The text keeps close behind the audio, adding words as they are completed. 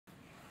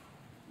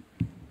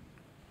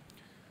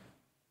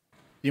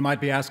You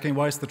might be asking,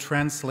 why is the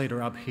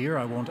translator up here?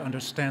 I won't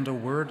understand a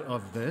word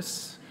of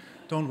this.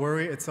 Don't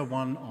worry, it's a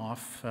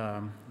one-off.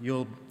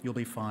 You'll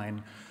be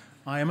fine.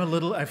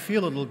 I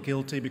feel a little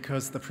guilty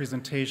because the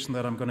presentation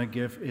that I'm going to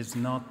give is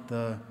not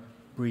the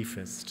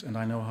briefest, and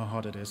I know how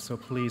hard it is, so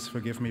please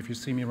forgive me if you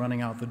see me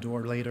running out the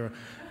door later.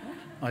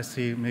 I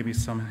see maybe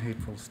some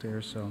hateful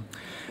stares. So,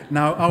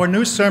 now our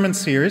new sermon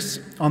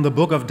series on the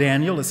book of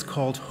Daniel is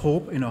called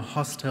Hope in a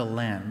Hostile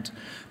Land.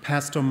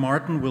 Pastor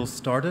Martin will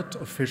start it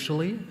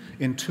officially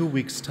in 2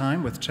 weeks'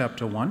 time with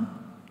chapter 1.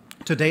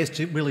 Today is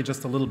really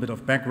just a little bit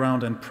of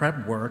background and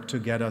prep work to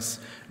get us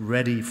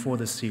ready for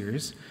the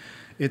series.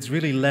 It's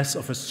really less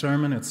of a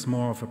sermon, it's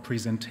more of a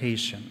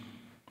presentation.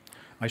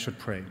 I should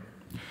pray.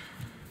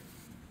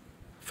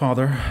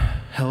 Father,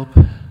 help,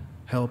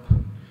 help,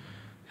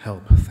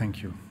 help.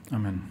 Thank you.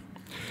 Amen.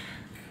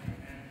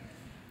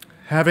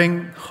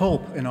 Having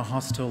hope in a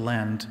hostile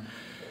land,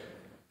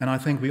 and I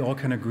think we all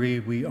can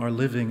agree we are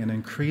living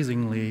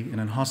increasingly in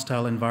a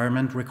hostile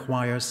environment,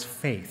 requires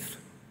faith.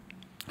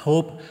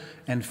 Hope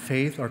and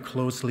faith are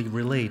closely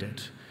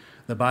related.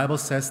 The Bible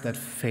says that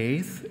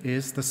faith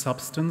is the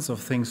substance of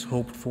things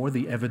hoped for,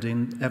 the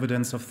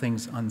evidence of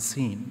things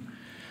unseen.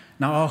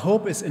 Now, our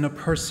hope is in a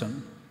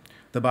person.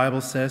 The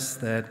Bible says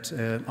that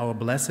our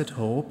blessed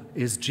hope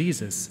is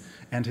Jesus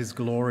and his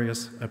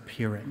glorious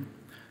appearing.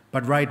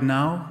 But right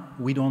now,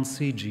 we don't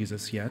see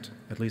Jesus yet,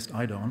 at least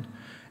I don't,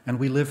 and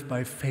we live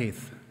by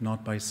faith,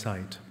 not by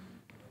sight.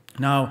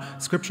 Now,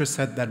 Scripture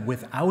said that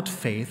without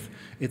faith,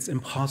 it's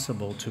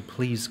impossible to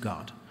please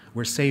God.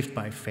 We're saved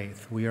by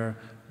faith. We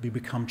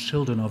become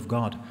children of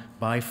God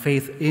by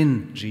faith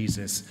in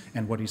Jesus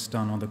and what he's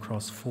done on the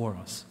cross for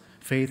us.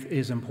 Faith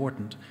is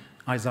important.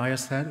 Isaiah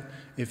said,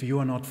 if you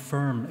are not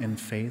firm in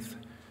faith,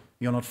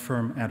 you're not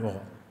firm at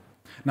all.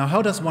 Now,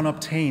 how does one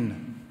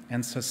obtain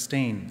and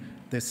sustain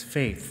this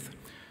faith?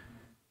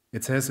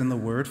 It says in the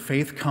Word,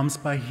 faith comes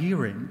by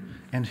hearing,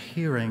 and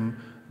hearing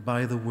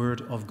by the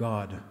Word of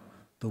God.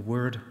 The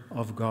Word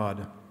of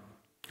God.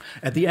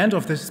 At the end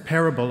of this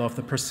parable of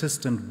the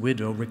persistent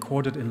widow,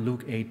 recorded in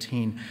Luke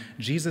 18,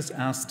 Jesus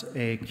asked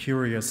a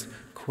curious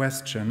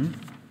question.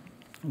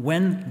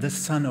 When the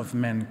Son of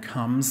Man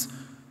comes,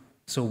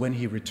 so when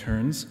he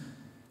returns,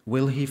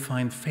 will he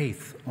find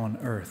faith on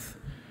earth?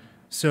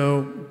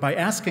 So by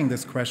asking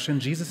this question,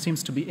 Jesus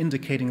seems to be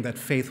indicating that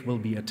faith will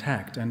be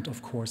attacked, and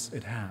of course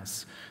it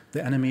has.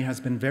 The enemy has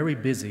been very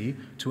busy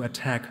to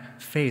attack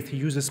faith. He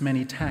uses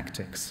many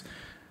tactics.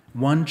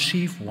 One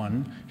chief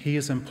one he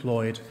has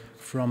employed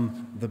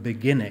from the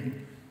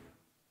beginning.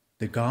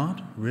 Did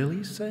God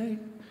really say?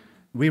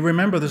 We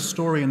remember the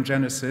story in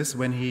Genesis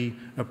when he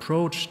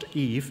approached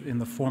Eve in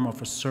the form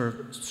of a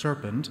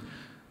serpent,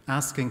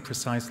 asking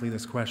precisely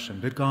this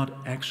question. Did God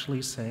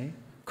actually say?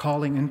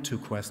 Calling into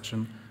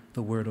question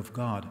the word of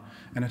God.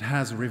 And it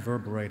has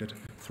reverberated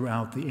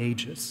throughout the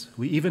ages.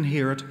 We even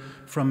hear it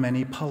from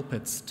many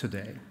pulpits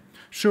today.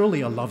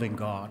 Surely a loving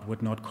God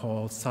would not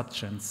call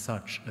such and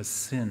such a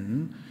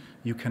sin.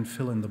 You can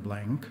fill in the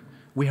blank.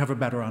 We have a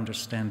better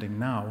understanding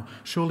now.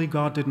 Surely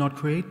God did not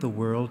create the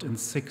world in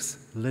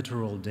 6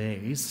 literal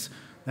days.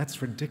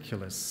 That's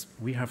ridiculous.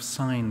 We have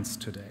signs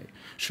today.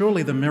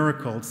 Surely the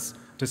miracles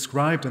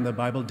described in the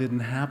Bible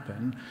didn't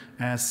happen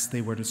as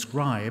they were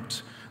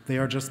described. They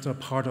are just a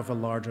part of a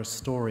larger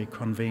story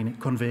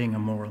conveying a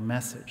moral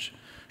message.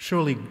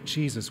 Surely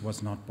Jesus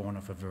was not born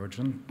of a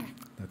virgin.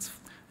 That's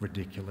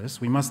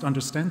ridiculous. We must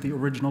understand the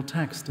original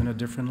text in a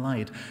different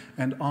light.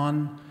 And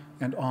on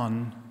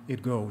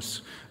it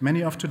goes.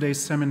 Many of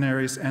today's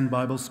seminaries and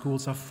Bible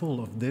schools are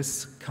full of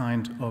this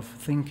kind of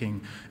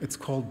thinking. It's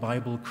called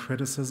Bible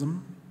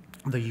criticism,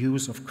 the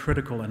use of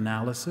critical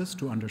analysis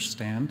to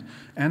understand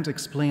and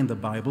explain the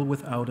Bible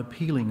without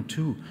appealing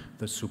to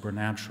the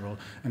supernatural.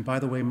 And by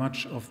the way,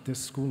 much of this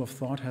school of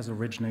thought has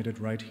originated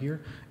right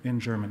here in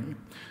Germany.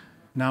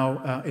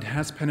 Now, it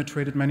has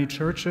penetrated many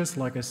churches,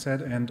 like I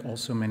said, and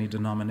also many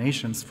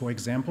denominations. For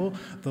example,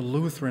 the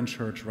Lutheran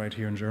Church right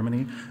here in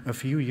Germany, a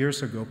few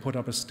years ago, put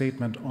up a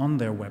statement on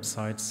their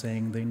website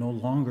saying they no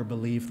longer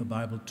believe the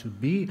Bible to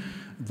be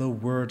the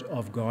Word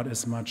of God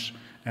as much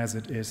as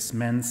it is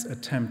man's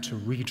attempt to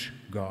reach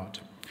God.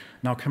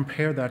 Now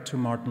compare that to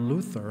Martin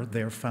Luther,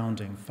 their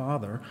founding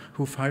father,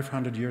 who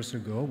 500 years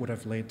ago would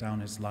have laid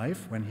down his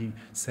life when he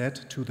said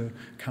to the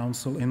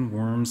council in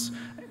Worms,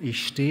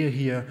 Ich stehe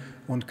hier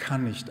und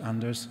kann nicht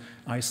anders.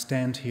 I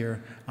stand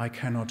here, I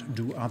cannot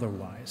do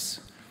otherwise.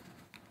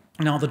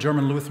 Now, the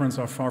German Lutherans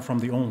are far from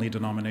the only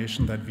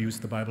denomination that views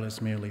the Bible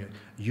as merely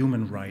a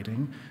human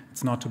writing.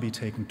 It's not to be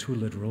taken too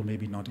literal,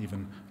 maybe not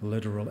even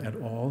literal at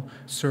all,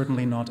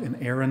 certainly not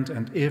inerrant,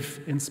 and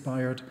if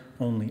inspired,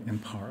 only in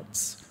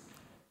parts.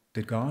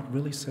 Did God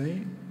really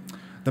say?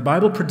 The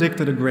Bible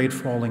predicted a great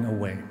falling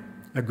away,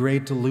 a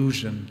great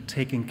delusion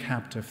taking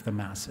captive the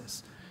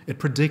masses. It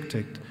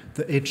predicted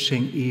the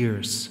itching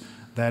ears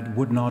that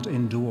would not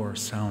endure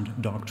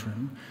sound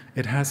doctrine.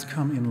 It has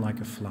come in like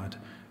a flood,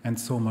 and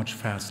so much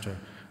faster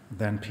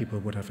than people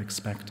would have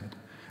expected.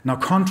 Now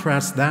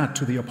contrast that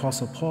to the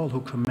Apostle Paul,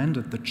 who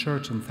commended the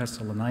church in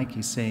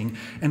Thessaloniki, saying,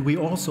 "And we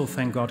also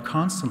thank God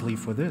constantly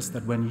for this,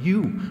 that when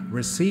you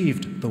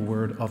received the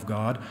word of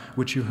God,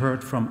 which you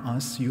heard from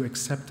us, you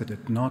accepted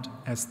it not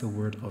as the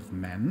word of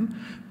men,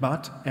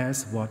 but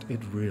as what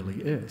it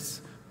really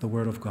is, the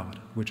word of God,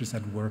 which is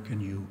at work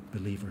in you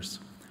believers."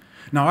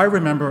 Now I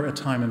remember a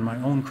time in my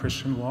own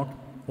Christian walk,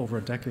 over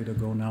a decade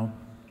ago now,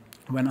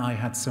 when I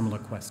had similar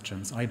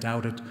questions. I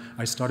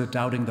started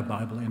doubting the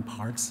Bible in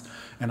parts,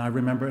 and I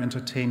remember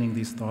entertaining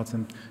these thoughts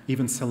and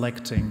even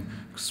selecting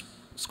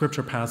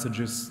scripture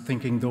passages,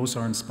 thinking those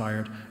are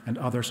inspired and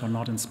others are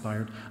not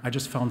inspired. I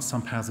just found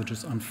some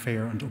passages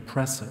unfair and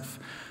oppressive.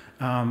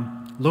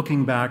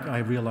 Looking back, I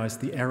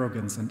realized the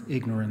arrogance and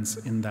ignorance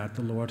in that.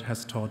 The Lord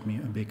has taught me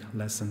a big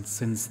lesson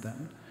since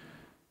then.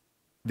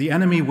 The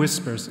enemy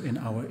whispers in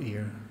our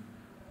ear,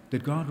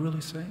 "Did God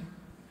really say?"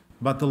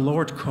 But the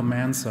Lord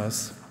commands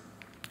us,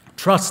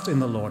 "Trust in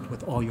the Lord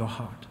with all your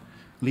heart.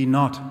 Lean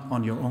not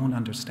on your own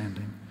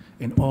understanding.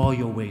 In all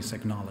your ways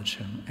acknowledge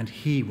him, and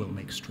he will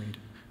make straight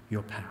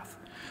your path."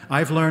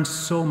 I've learned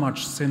so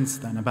much since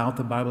then about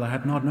the Bible I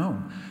had not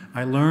known.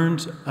 I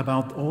learned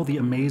about all the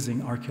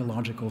amazing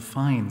archaeological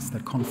finds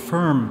that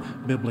confirm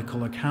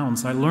biblical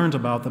accounts. I learned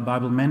about the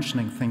Bible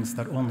mentioning things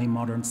that only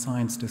modern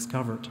science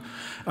discovered.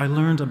 I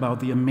learned about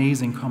the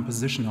amazing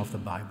composition of the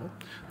Bible,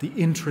 the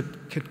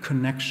intricate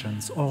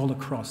connections all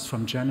across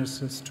from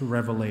Genesis to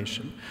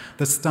Revelation,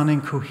 the stunning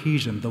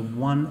cohesion, the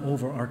one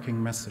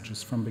overarching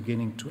messages from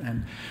beginning to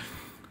end.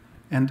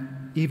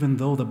 And even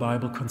though the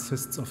Bible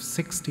consists of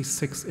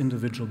 66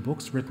 individual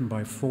books written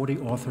by 40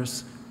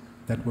 authors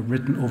that were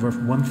written over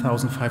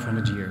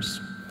 1,500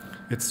 years,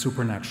 it's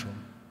supernatural.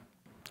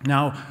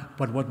 Now,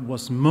 but what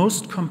was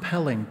most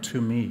compelling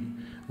to me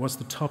was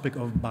the topic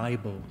of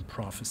Bible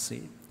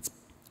prophecy. It's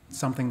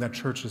something that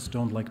churches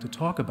don't like to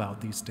talk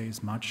about these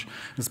days much.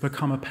 It's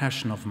become a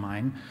passion of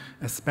mine,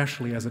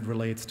 especially as it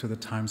relates to the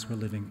times we're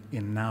living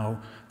in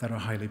now that are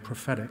highly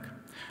prophetic.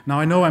 Now,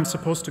 I know I'm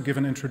supposed to give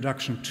an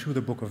introduction to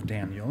the book of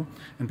Daniel,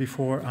 and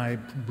before I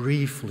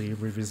briefly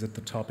revisit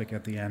the topic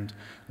at the end,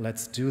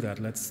 let's do that.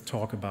 Let's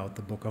talk about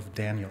the book of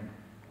Daniel.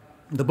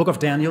 The book of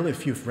Daniel,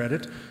 if you've read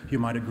it, you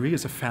might agree,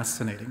 is a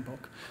fascinating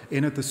book.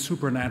 In it, the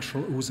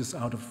supernatural oozes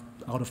out of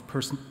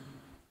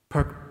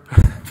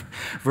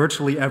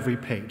virtually every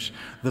page.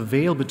 The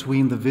veil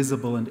between the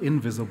visible and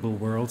invisible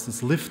worlds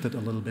is lifted a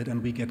little bit,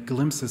 and we get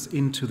glimpses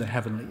into the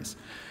heavenlies.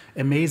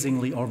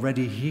 Amazingly,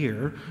 already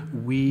here,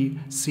 we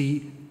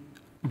see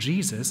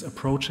Jesus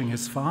approaching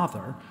his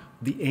Father,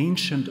 the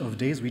Ancient of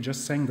Days. We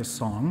just sang the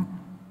song,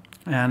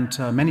 and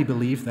many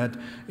believe that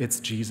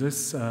it's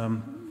Jesus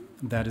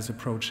that is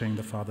approaching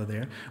the Father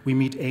there. We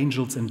meet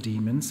angels and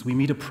demons. We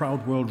meet a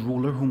proud world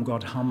ruler whom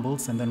God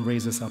humbles and then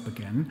raises up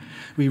again.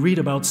 We read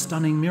about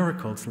stunning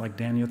miracles like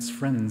Daniel's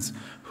friends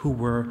who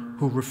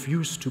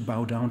refused to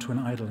bow down to an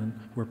idol and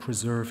were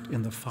preserved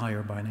in the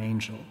fire by an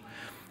angel.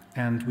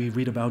 And we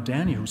read about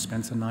Daniel, who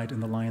spends a night in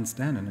the lion's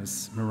den and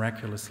is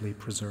miraculously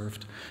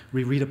preserved.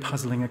 We read a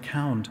puzzling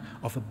account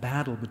of a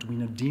battle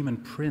between a demon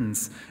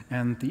prince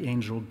and the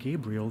angel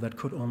Gabriel that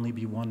could only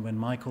be won when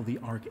Michael the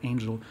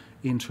archangel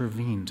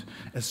intervened.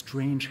 A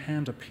strange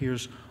hand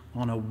appears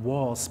on a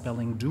wall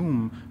spelling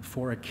doom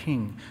for a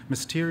king.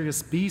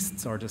 Mysterious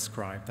beasts are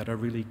described that are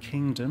really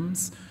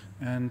kingdoms,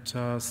 and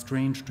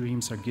strange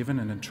dreams are given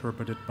and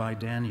interpreted by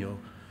Daniel.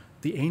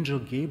 The angel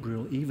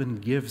Gabriel even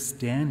gives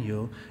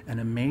Daniel an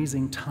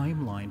amazing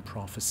timeline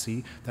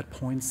prophecy that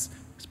points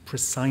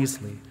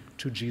precisely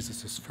to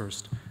Jesus'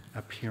 first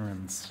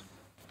appearance.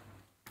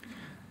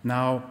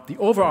 Now, the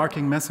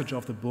overarching message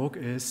of the book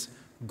is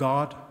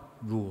God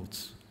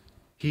rules.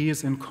 He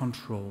is in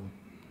control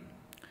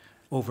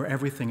over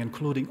everything,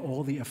 including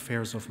all the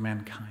affairs of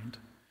mankind.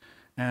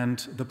 And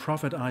the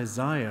prophet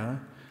Isaiah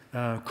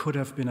could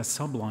have been a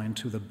subline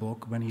to the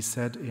book when he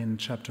said in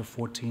chapter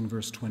 14,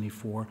 verse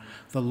 24,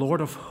 "The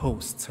Lord of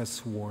hosts has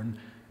sworn,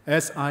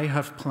 as I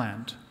have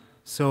planned,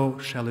 so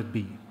shall it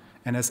be,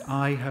 and as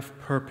I have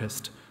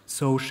purposed,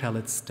 so shall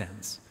it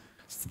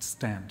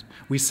stand."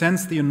 We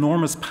sense the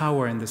enormous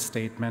power in this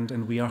statement,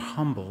 and we are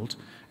humbled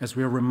as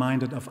we are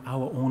reminded of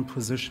our own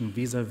position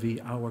vis-a-vis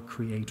our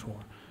Creator.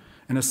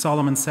 And as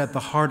Solomon said, the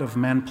heart of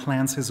man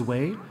plans his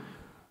way,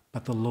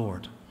 but the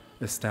Lord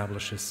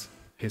establishes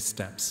his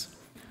steps.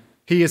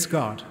 He is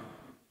God,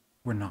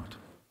 we're not.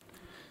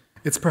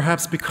 It's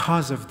perhaps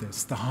because of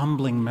this, the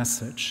humbling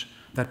message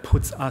that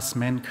puts us,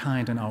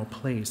 mankind, in our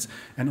place,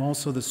 and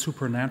also the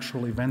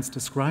supernatural events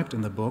described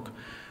in the book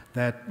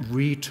that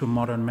read to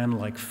modern men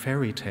like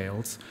fairy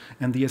tales,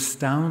 and the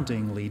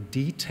astoundingly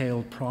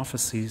detailed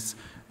prophecies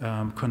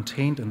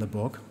contained in the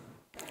book.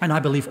 And I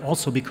believe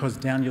also because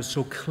Daniel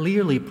so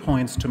clearly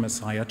points to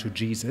Messiah, to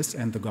Jesus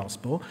and the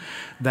gospel,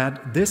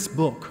 that this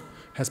book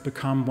has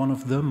become one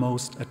of the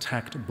most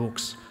attacked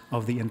books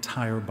of the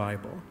entire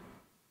Bible.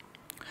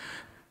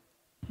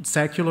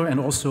 secular and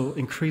also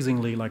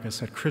increasingly, like I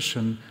said,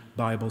 Christian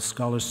Bible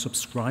scholars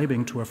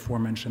subscribing to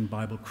aforementioned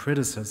Bible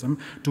criticism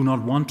do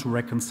not want to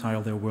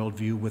reconcile their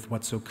worldview with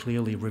what so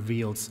clearly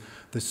reveals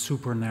the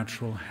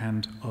supernatural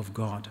hand of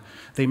God.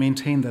 They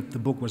maintain that the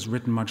book was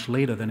written much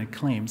later than it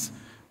claims,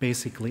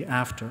 basically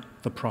after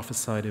the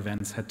prophesied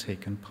events had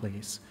taken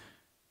place.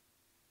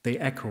 They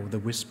echo the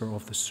whisper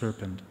of the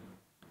serpent.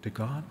 Did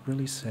God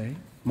really say?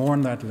 More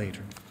on that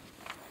later.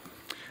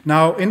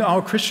 Now, in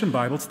our Christian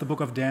Bibles, the book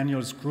of Daniel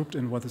is grouped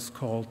in what is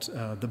called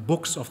the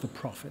books of the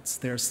prophets.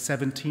 There's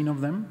 17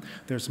 of them.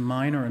 There's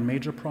minor and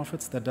major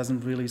prophets. That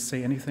doesn't really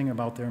say anything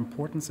about their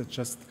importance. It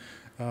just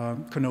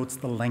connotes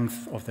the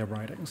length of their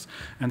writings.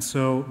 And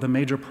so the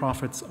major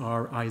prophets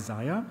are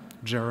Isaiah,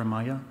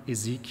 Jeremiah,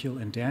 Ezekiel,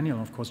 and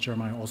Daniel. Of course,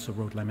 Jeremiah also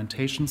wrote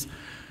Lamentations.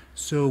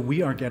 So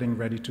we are getting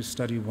ready to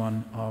study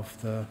one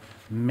of the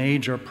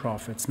major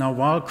prophets. Now,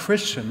 while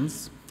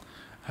Christians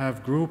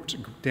have grouped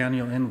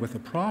Daniel in with the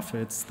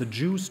prophets, the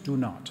Jews do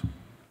not.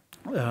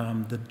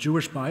 The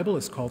Jewish Bible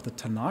is called the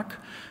Tanakh,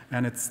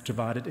 and it's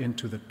divided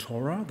into the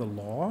Torah, the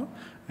law,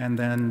 and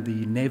then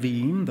the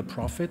Nevi'im, the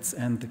prophets,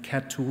 and the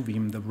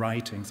Ketuvim, the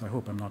writings. I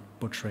hope I'm not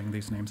butchering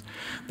these names.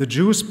 The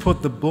Jews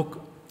put the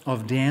book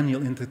of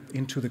Daniel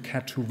into the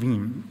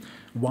Ketuvim.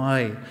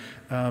 Why?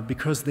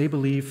 Because they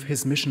believe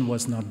his mission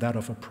was not that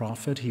of a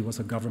prophet. He was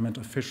a government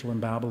official in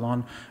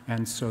Babylon,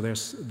 and so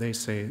they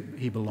say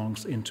he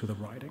belongs into the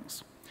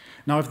writings.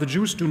 Now, if the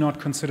Jews do not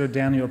consider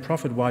Daniel a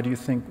prophet,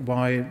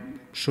 why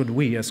should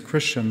we as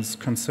Christians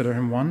consider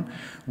him one?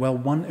 Well,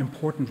 one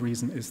important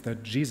reason is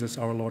that Jesus,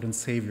 our Lord and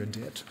Savior,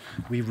 did.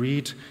 We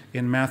read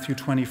in Matthew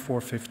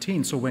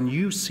 24:15, so when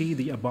you see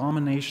the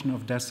abomination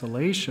of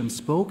desolation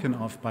spoken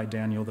of by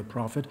Daniel the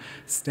prophet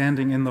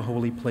standing in the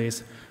holy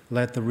place,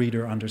 let the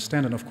reader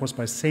understand. And of course,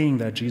 by saying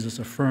that, Jesus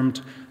affirmed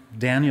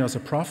Daniel as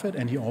a prophet,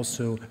 and he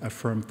also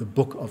affirmed the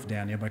book of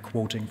Daniel by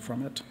quoting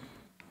from it.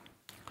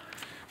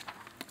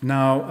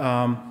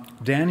 Now,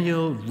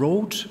 Daniel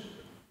wrote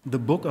the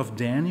book of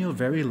Daniel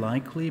very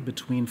likely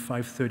between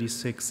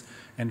 536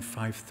 and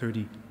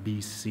 530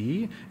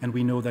 BC, and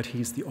we know that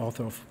he's the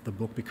author of the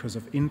book because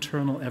of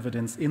internal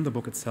evidence in the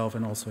book itself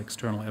and also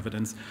external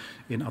evidence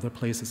in other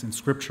places in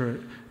Scripture,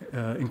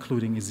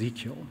 including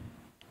Ezekiel.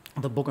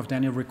 The book of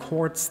Daniel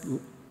records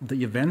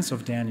the events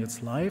of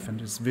Daniel's life and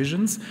his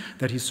visions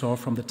that he saw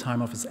from the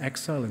time of his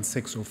exile in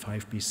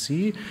 605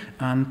 BC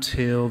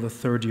until the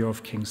third year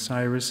of King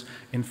Cyrus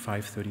in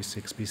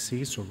 536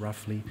 BC, so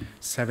roughly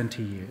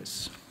 70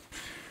 years.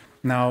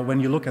 Now, when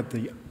you look at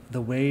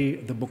the way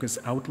the book is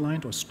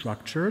outlined or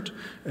structured,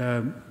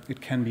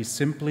 it can be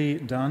simply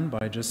done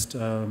by just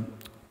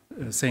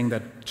saying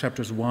that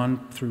chapters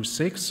 1 through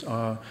 6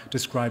 are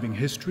describing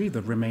history,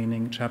 the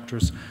remaining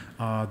chapters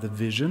are the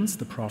visions,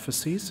 the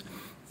prophecies.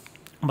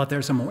 But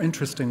there's a more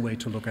interesting way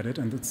to look at it,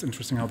 and it's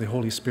interesting how the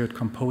Holy Spirit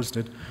composed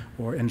it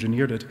or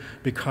engineered it,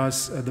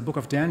 because the book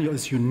of Daniel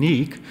is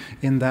unique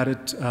in that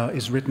it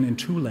is written in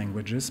two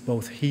languages,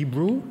 both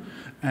Hebrew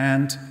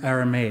and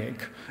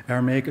Aramaic.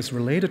 Aramaic is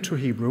related to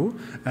Hebrew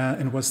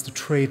and was the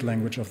trade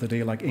language of the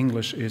day, like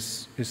English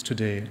is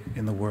today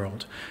in the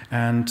world.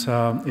 And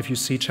if you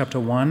see chapter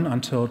 1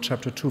 until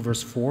chapter 2,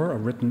 verse 4 are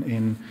written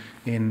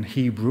in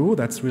Hebrew,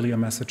 that's really a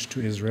message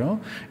to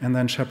Israel. And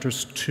then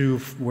chapters 2,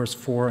 verse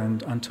 4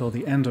 and until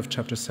the end of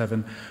chapter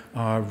 7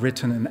 are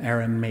written in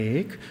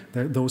Aramaic.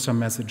 Those are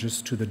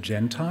messages to the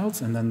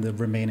Gentiles, and then the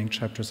remaining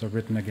chapters are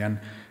written again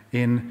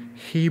in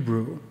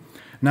Hebrew.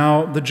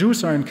 Now, the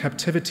Jews are in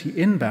captivity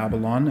in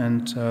Babylon,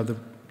 and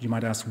you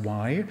might ask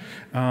why.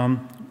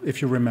 If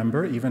you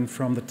remember, even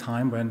from the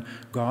time when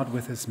God,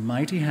 with his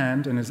mighty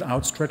hand and his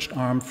outstretched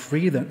arm,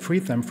 freed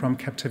them from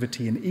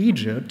captivity in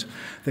Egypt,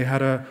 they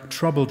had a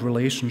troubled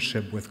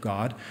relationship with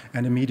God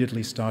and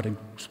immediately started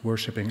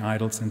worshiping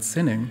idols and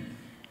sinning.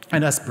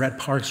 And as Brett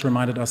Parks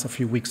reminded us a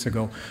few weeks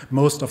ago,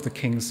 most of the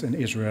kings in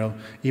Israel,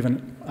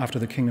 even after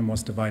the kingdom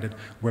was divided,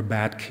 were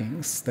bad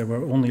kings. There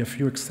were only a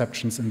few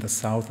exceptions in the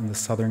south and the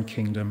southern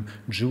kingdom,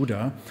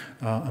 Judah,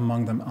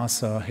 among them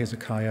Asa,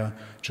 Hezekiah,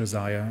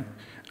 Josiah.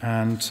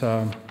 And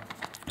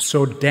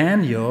so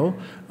Daniel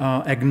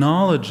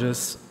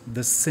acknowledges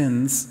the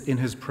sins in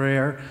his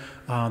prayer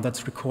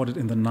that's recorded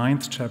in the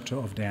 9th chapter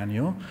of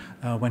Daniel,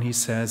 when he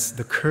says,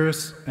 "The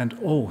curse and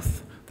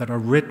oath that are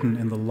written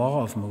in the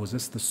law of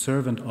Moses, the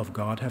servant of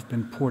God, have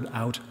been poured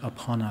out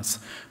upon us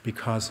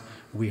because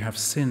we have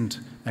sinned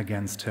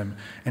against him."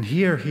 And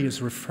here he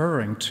is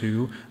referring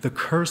to the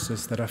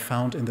curses that are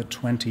found in the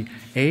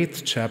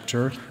 28th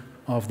chapter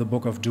of the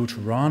book of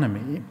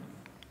Deuteronomy.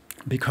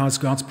 Because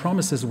God's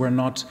promises were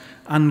not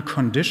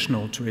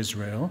unconditional to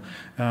Israel,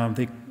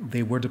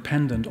 they were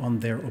dependent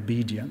on their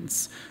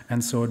obedience.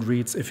 And so it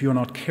reads, if you're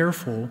not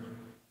careful,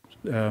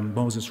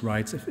 Moses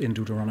writes in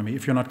Deuteronomy,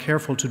 if you're not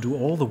careful to do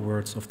all the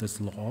words of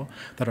this law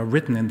that are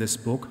written in this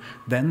book,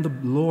 then the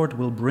Lord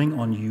will bring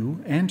on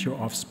you and your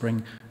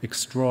offspring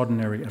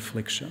extraordinary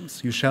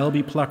afflictions. You shall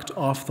be plucked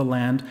off the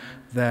land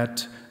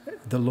that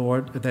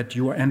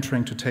you are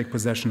entering to take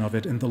possession of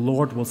it, and the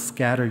Lord will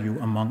scatter you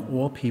among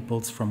all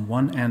peoples from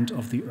one end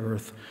of the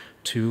earth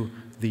to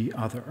the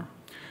other.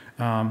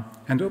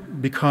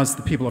 And because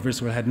the people of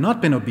Israel had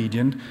not been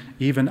obedient,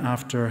 even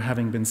after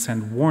having been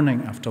sent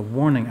warning after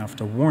warning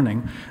after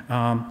warning,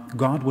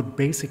 God would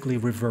basically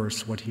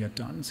reverse what he had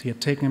done. So he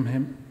had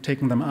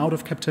taken them out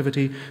of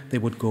captivity, they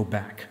would go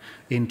back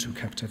into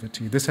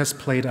captivity. This has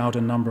played out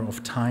a number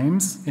of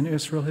times in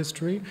Israel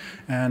history,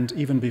 and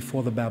even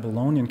before the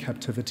Babylonian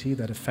captivity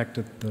that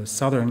affected the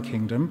southern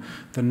kingdom,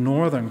 the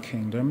northern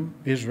kingdom,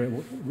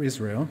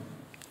 Israel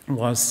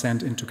was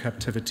sent into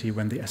captivity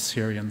when the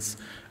Assyrians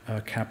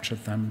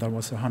captured them. That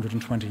was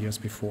 120 years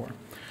before.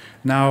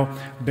 Now,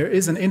 there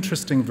is an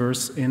interesting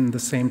verse in the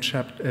same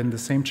chapter in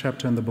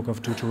the book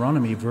of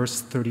Deuteronomy,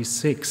 verse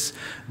 36,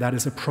 that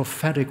is a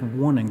prophetic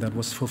warning that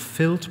was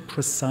fulfilled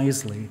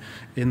precisely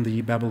in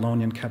the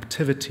Babylonian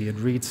captivity. It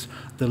reads,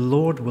 "The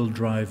Lord will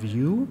drive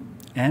you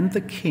and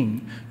the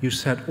king you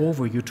set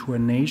over you to a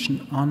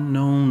nation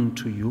unknown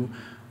to you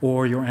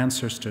or your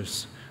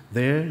ancestors.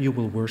 There you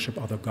will worship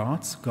other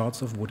gods,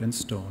 gods of wood and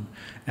stone."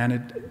 And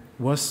it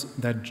was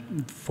that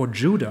for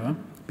Judah,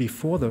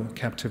 before the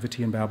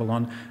captivity in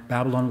Babylon,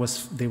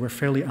 they were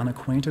fairly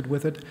unacquainted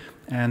with it,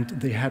 and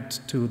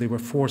they were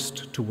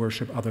forced to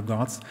worship other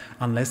gods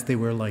unless they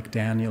were like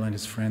Daniel and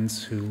his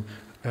friends who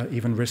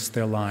even risked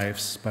their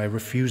lives by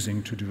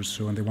refusing to do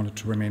so, and they wanted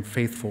to remain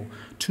faithful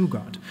to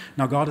God.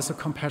 Now, God is a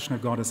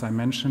compassionate God, as I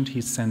mentioned.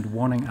 He sent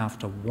warning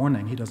after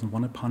warning. He doesn't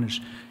want to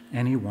punish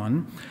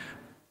anyone.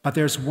 But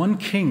there's one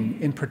king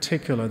in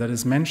particular that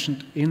is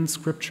mentioned in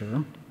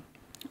Scripture,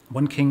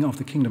 one king of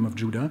the kingdom of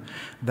Judah,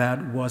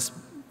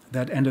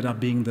 that ended up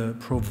being the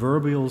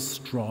proverbial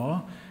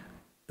straw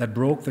that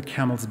broke the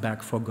camel's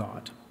back for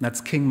God.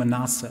 That's King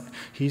Manasseh.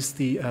 He's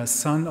the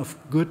son of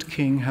good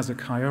King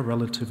Hezekiah,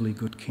 relatively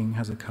good King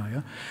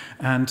Hezekiah.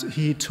 And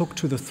he took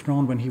to the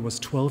throne when he was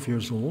 12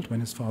 years old, when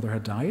his father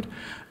had died,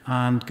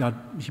 and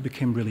he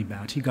became really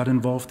bad. He got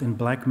involved in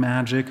black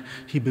magic.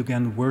 He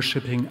began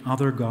worshiping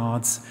other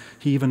gods.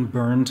 He even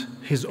burned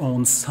his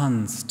own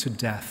sons to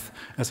death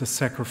as a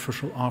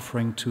sacrificial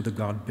offering to the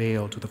god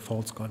Baal, to the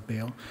false god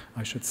Baal,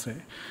 I should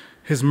say.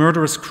 His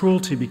murderous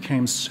cruelty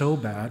became so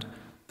bad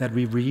that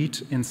we read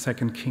in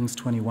 2 Kings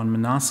 21,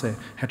 Manasseh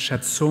had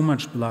shed so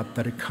much blood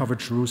that it covered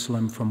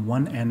Jerusalem from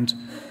one end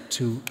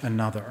to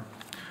another.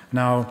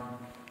 Now,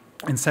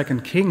 in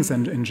 2 Kings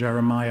and in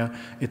Jeremiah,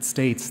 it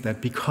states that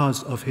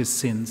because of his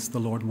sins, the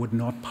Lord would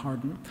not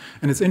pardon.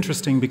 And it's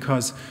interesting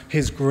because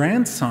his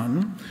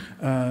grandson,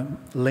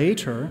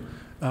 later,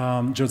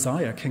 King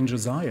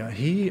Josiah,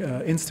 he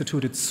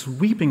instituted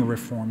sweeping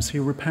reforms. He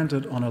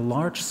repented on a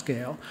large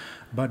scale,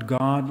 but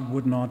God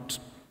would not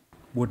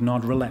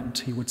relent.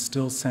 He would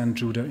still send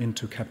Judah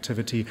into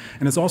captivity.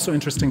 And it's also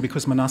interesting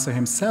because Manasseh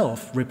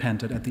himself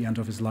repented at the end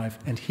of his life,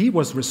 and he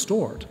was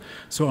restored.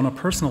 So on a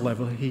personal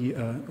level, he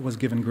was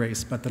given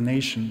grace, but the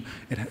nation,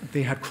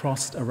 they had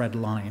crossed a red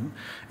line.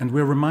 And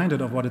we're reminded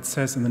of what it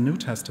says in the New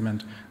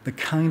Testament, the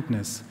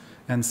kindness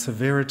and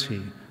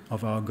severity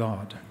of our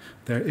God.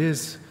 There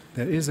is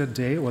a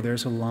day, or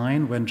there's a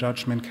line when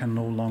judgment can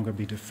no longer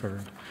be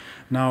deferred.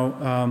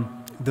 Now,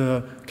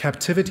 the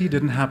captivity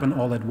didn't happen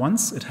all at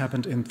once. It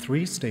happened in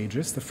 3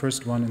 stages. The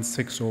first one in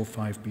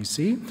 605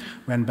 BC,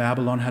 when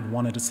Babylon had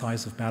won a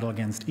decisive battle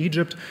against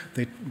Egypt.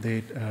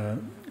 They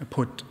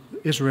put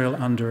Israel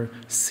under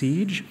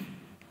siege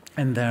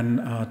and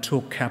then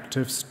took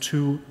captives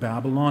to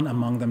Babylon,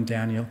 among them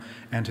Daniel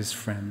and his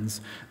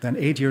friends. Then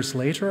 8 years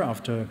later,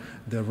 after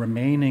the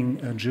remaining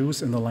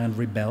Jews in the land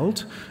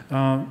rebelled,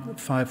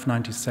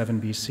 597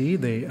 BC,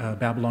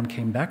 Babylon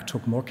came back,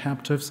 took more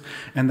captives,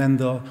 and then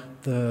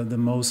the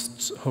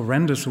most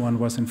horrendous one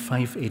was in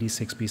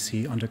 586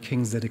 BC under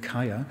King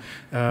Zedekiah.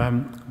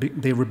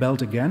 They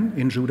rebelled again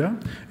in Judah,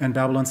 and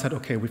Babylon said,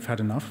 okay, we've had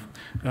enough.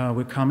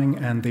 We're coming,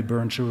 and they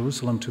burned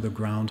Jerusalem to the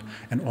ground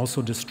and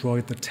also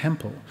destroyed the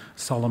temple,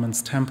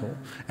 Solomon's temple.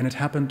 And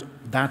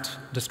that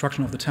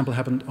destruction of the temple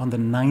happened on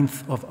the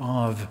 9th of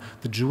Av,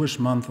 the Jewish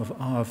month of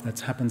Av. That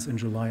happens in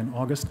July and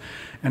August.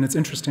 And it's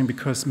interesting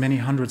because many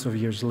hundreds of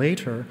years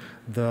later,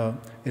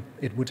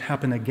 it would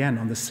happen again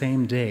on the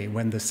same day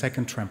when the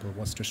second temple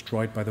was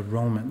destroyed by the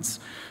Romans.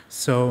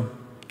 So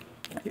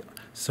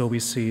we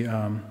see,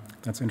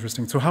 that's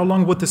interesting. So how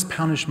long would this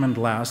punishment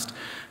last?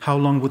 How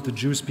long would the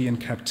Jews be in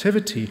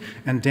captivity?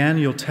 And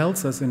Daniel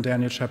tells us in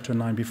Daniel chapter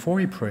 9,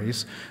 before he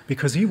prays,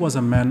 because he was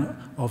a man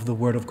of the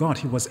word of God.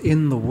 He was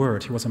in the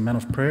word. He was a man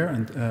of prayer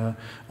and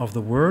of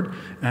the word.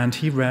 And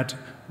he read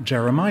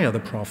Jeremiah the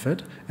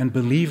prophet and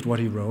believed what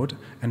he wrote.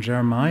 And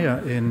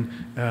Jeremiah in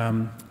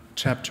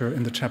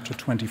the chapter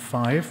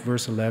 25,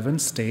 verse 11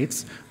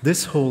 states,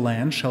 "This whole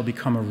land shall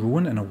become a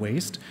ruin and a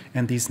waste,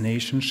 and these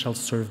nations shall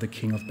serve the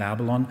king of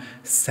Babylon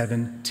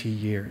 70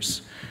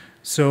 years."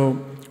 So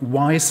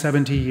why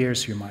 70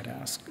 years, you might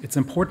ask? It's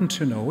important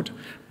to note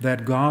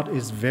that God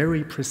is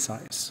very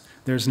precise.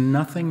 There's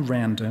nothing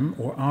random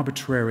or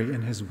arbitrary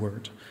in his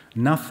word.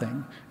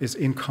 Nothing is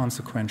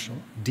inconsequential.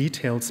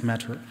 Details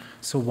matter.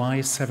 So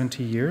why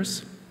 70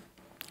 years?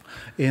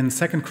 In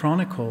 2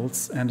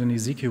 Chronicles and in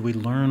Ezekiel, we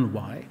learn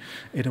why.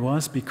 It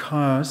was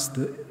because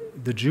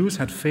the Jews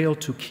had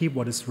failed to keep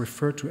what is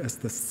referred to as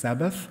the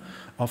Sabbath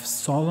of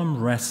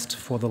solemn rest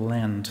for the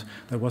land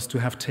that was to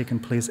have taken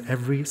place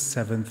every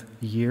 7th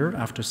year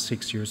after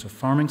 6 years of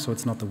farming. So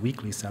it's not the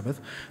weekly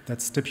Sabbath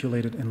that's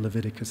stipulated in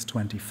Leviticus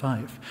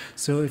 25.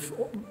 So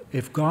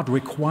if God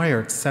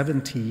required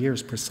 70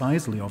 years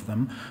precisely of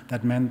them,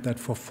 that meant that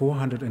for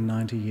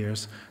 490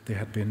 years they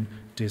had been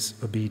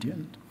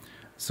disobedient.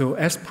 So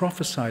as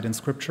prophesied in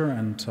Scripture,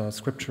 and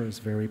Scripture is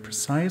very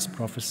precise,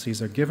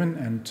 prophecies are given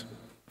and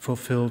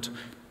fulfilled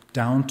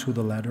down to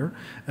the letter.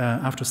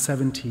 After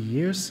 70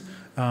 years,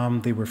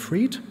 they were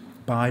freed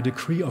by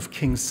decree of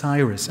King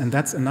Cyrus. And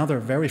that's another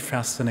very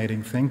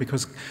fascinating thing,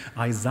 because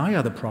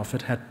Isaiah the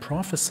prophet had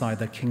prophesied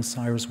that King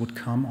Cyrus would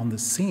come on the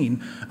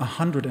scene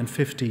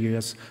 150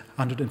 years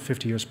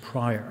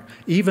prior,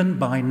 even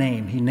by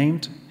name. He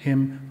named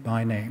him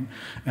by name.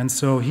 And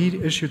so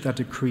he issued that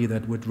decree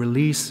that would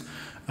release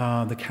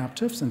the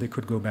captives and they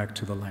could go back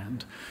to the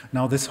land.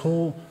 Now, this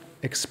whole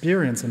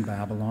experience in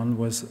Babylon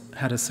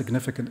had a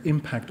significant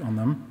impact on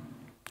them.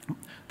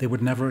 They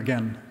would never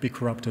again be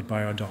corrupted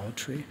by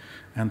idolatry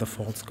and the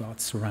false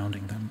gods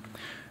surrounding them.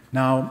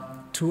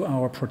 Now, to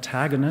our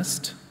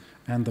protagonist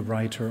and the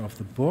writer of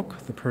the book,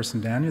 the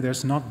person Daniel,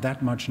 there's not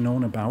that much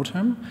known about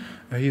him.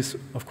 He's,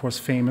 of course,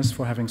 famous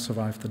for having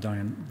survived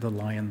the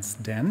lion's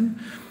den.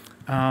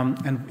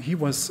 And he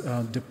was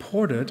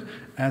deported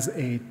as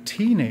a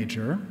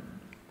teenager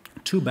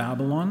to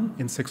Babylon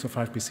in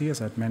 605 BC,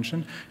 as I'd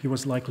mentioned. He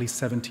was likely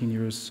 17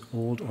 years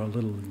old or a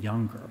little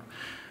younger.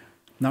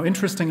 Now,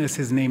 interesting is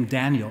his name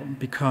Daniel,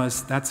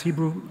 because that's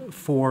Hebrew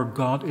for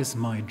God is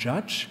my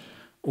judge,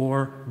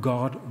 or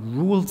God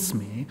rules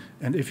me.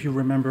 And if you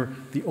remember,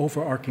 the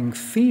overarching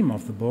theme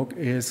of the book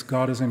is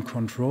God is in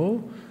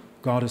control,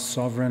 God is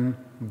sovereign,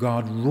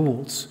 God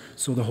rules.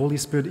 So the Holy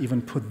Spirit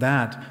even put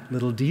that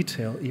little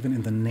detail even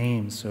in the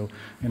name, so,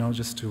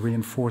 just to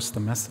reinforce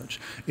the message.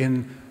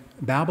 In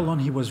Babylon,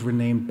 he was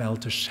renamed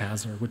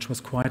Belteshazzar, which was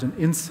quite an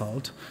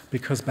insult,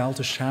 because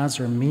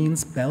Belteshazzar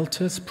means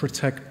Beltis,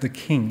 protect the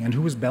king. And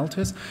who is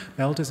Beltis?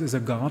 Beltis is a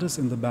goddess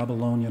in the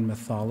Babylonian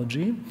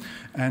mythology,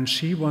 and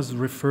she was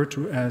referred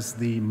to as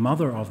the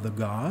mother of the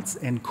gods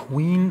and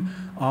queen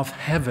of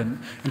heaven.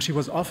 And she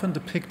was often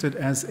depicted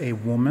as a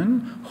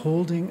woman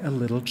holding a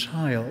little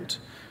child.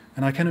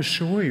 And I can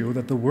assure you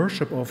that the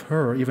worship of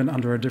her, even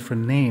under a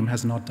different name,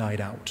 has not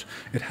died out.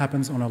 It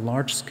happens on a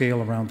large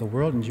scale around the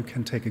world, and you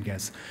can take a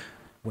guess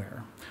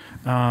where.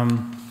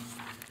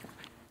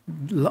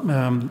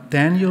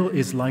 Daniel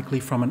is likely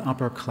from an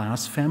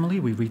upper-class family.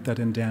 We read that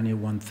in Daniel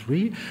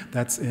 1:3.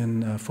 That's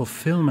in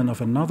fulfillment of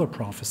another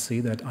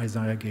prophecy that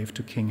Isaiah gave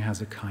to King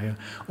Hezekiah,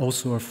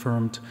 also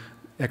affirmed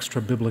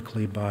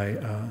extra-biblically by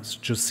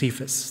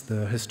Josephus,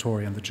 the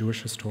historian, the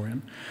Jewish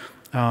historian.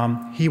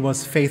 He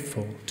was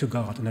faithful to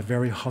God in a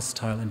very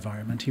hostile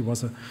environment. He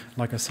was,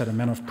 like I said, a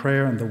man of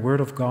prayer and the Word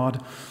of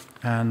God,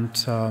 and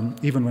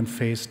even when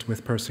faced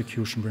with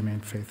persecution,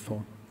 remained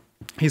faithful.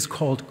 He's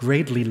called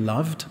greatly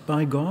loved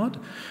by God,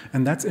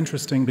 and that's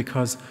interesting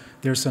because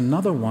there's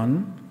another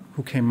one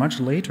who came much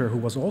later who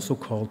was also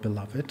called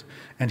beloved,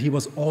 and he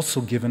was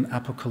also given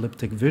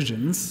apocalyptic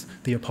visions,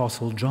 the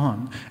Apostle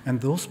John.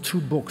 And those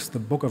two books, the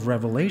book of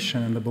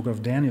Revelation and the book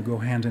of Daniel, go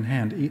hand in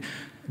hand.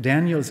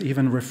 Daniel is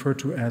even referred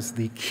to as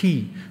the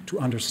key to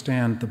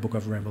understand the book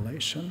of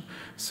Revelation.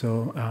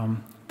 So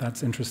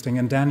that's interesting.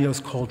 And Daniel is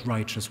called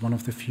righteous, one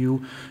of the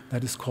few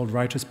that is called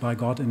righteous by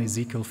God in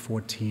Ezekiel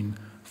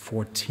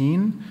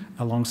 14:14,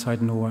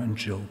 alongside Noah and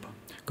Job.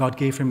 God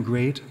gave him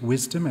great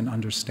wisdom and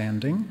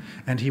understanding,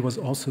 and he was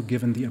also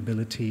given the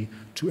ability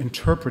to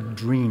interpret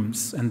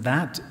dreams. And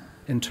that,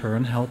 in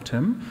turn, helped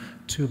him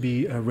to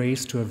be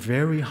raised to a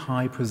very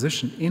high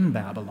position in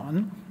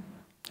Babylon.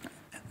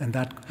 And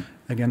that,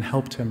 again,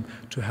 helped him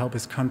to help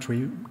his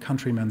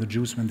countrymen, the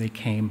Jews, when they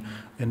came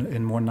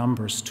in more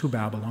numbers to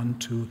Babylon,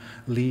 to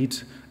lead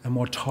a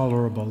more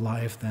tolerable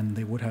life than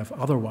they would have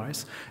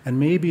otherwise. And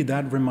maybe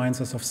that reminds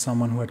us of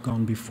someone who had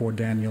gone before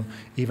Daniel,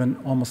 even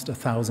almost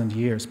 1,000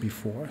 years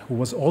before, who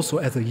was also,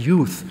 as a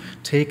youth,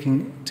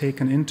 taken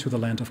into the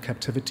land of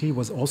captivity,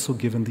 was also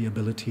given the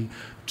ability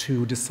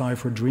to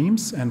decipher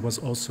dreams, and was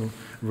also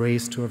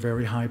raised to a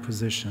very high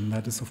position.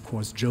 That is, of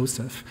course,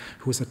 Joseph,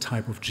 who is a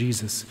type of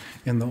Jesus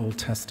in the Old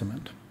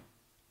Testament.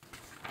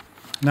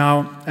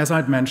 Now, as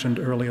I'd mentioned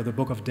earlier, the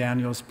book of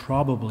Daniel is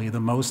probably the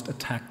most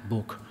attacked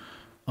book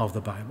of the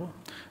Bible.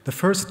 The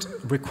first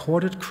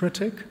recorded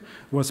critic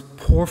was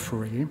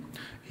Porphyry.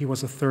 He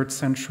was a 3rd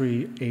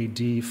century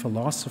AD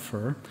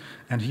philosopher,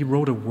 and he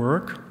wrote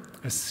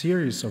a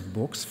series of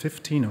books,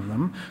 15 of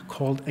them,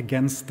 called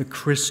Against the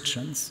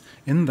Christians.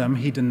 In them,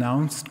 he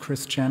denounced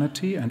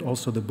Christianity and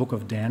also the book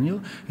of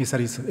Daniel. He said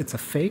it's a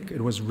fake.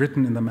 It was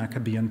written in the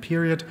Maccabean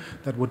period.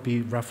 That would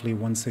be roughly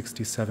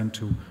 167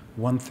 to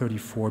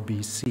 134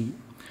 BC.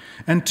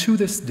 And to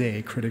this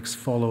day, critics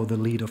follow the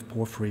lead of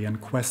Porphyry and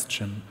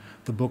question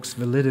the book's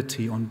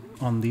validity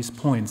on these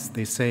points.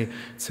 They say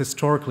it's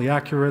historically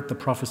accurate, the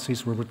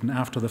prophecies were written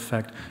after the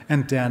fact,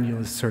 and Daniel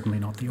is certainly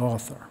not the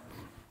author.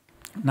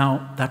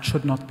 Now, that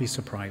should not be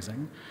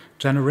surprising.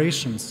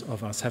 Generations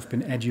of us have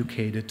been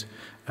educated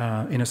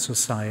in a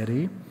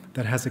society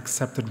that has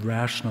accepted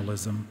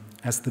rationalism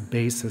as the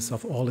basis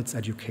of all its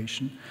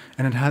education,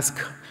 and it has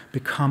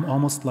become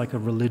almost like a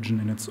religion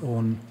in its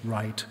own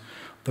right.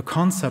 The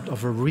concept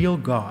of a real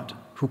God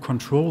who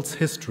controls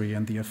history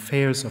and the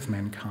affairs of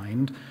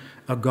mankind,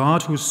 a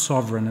God who is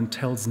sovereign and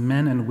tells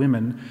men and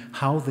women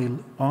how they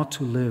ought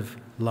to live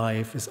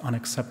life, is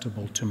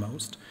unacceptable to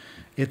most.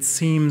 It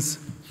seems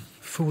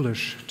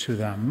foolish to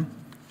them,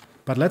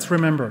 but let's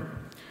remember,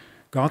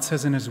 God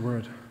says in his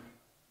word,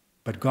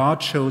 but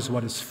God shows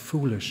what is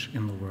foolish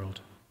in the world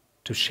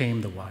to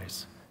shame the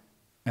wise,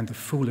 and the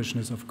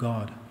foolishness of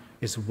God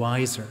is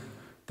wiser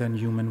than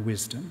human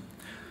wisdom.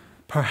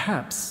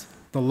 Perhaps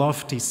the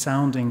lofty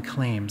sounding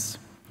claims,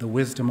 the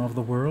wisdom of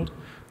the world,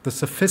 the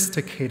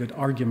sophisticated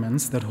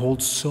arguments that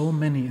hold so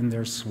many in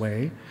their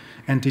sway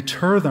and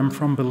deter them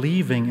from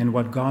believing in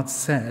what God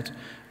said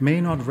may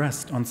not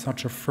rest on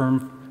such a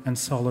firm and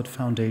solid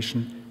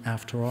foundation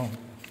after all.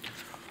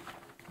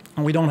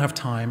 And we don't have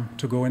time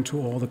to go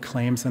into all the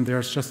claims, and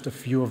there's just a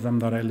few of them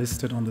that I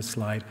listed on the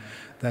slide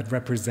that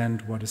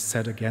represent what is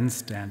said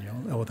against Daniel,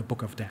 or the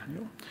book of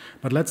Daniel.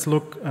 But let's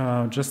look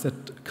just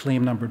at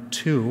claim number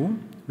 2.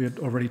 We had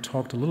already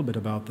talked a little bit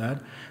about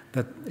that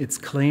it's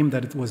claimed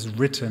that it was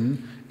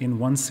written in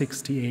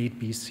 168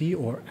 BC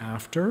or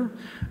after.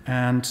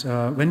 And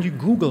when you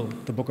Google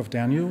the book of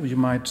Daniel, you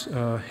might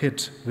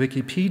hit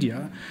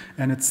Wikipedia,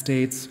 and it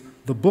states,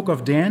 the book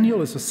of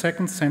Daniel is a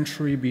 2nd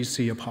century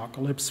BC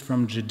apocalypse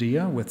from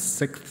Judea with a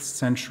 6th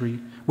century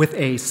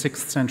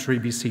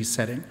BC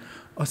setting,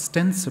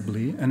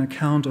 ostensibly an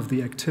account of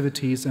the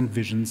activities and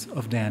visions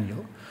of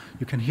Daniel.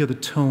 You can hear the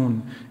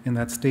tone in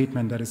that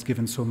statement that is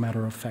given so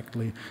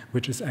matter-of-factly,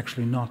 which is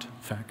actually not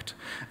fact.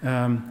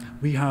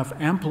 We have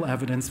ample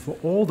evidence for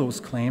all those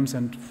claims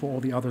and for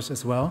all the others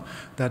as well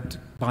that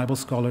Bible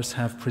scholars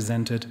have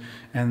presented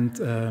and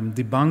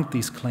debunked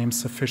these claims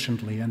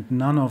sufficiently, and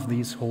none of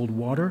these hold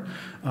water.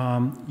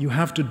 You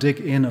have to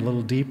dig in a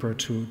little deeper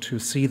to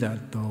see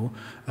that, though.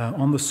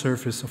 On the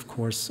surface, of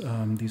course,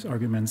 these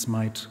arguments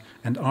might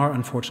and are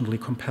unfortunately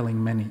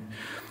compelling many.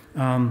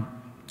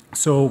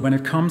 So when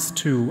it comes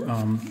to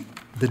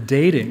the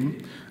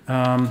dating,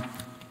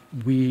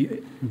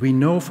 we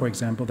know, for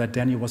example, that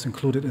Daniel was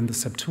included in the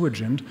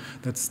Septuagint.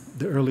 That's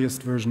the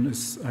earliest version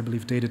is, I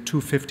believe, dated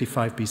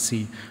 255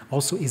 BC.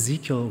 Also,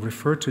 Ezekiel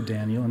referred to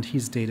Daniel, and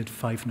he's dated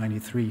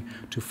 593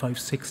 to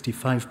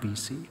 565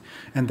 BC.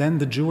 And then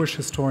the Jewish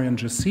historian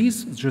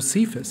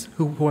Josephus,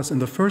 who was in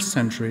the 1st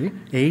century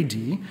AD,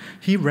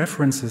 he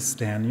references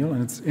Daniel,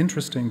 and it's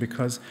interesting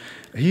because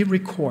he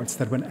records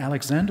that when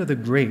Alexander the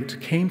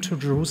Great came to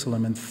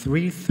Jerusalem in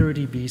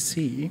 330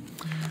 BC,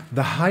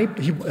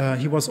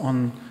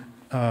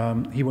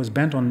 he was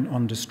bent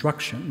on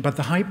destruction, but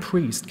the high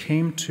priest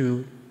came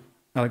to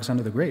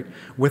Alexander the Great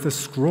with a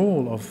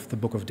scroll of the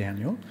book of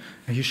Daniel,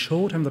 and he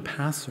showed him the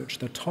passage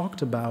that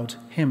talked about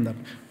him, that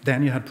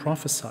Daniel had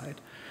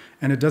prophesied.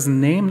 And it doesn't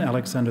name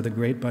Alexander the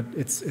Great, but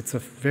it's a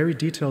very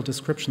detailed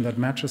description that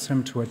matches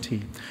him to a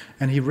T.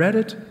 And he read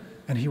it,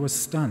 and he was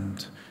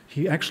stunned.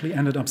 He actually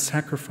ended up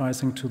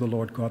sacrificing to the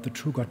Lord God, the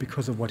true God,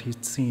 because of what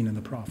he'd seen in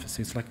the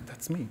prophecy. It's like,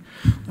 that's me.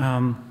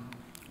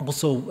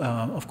 Also,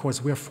 of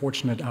course, we are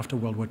fortunate after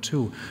World War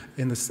II.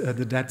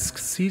 The Dead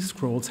Sea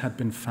Scrolls had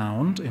been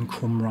found in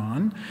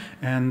Qumran,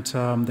 and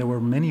there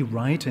were many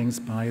writings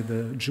by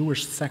the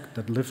Jewish sect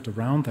that lived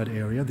around that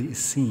area, the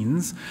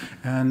Essenes,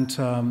 and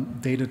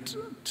dated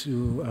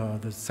to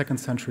the 2nd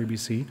century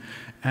BC,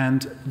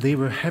 and they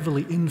were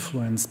heavily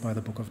influenced by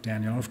the book of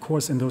Daniel. Of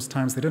course, in those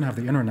times, they didn't have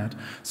the internet,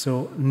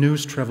 so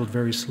news traveled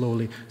very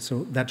slowly,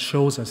 so that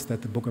shows us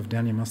that the book of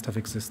Daniel must have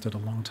existed a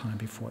long time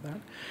before that.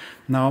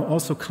 Now,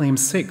 also claim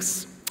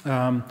 6.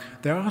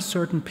 There are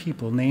certain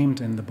people named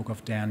in the book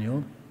of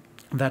Daniel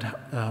that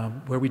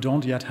where we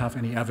don't yet have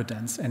any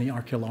evidence, any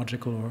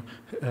archaeological or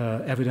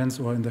evidence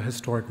or in the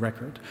historic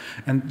record.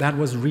 And that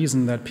was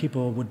reason that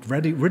people would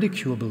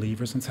ridicule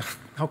believers and say,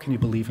 how can you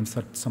believe in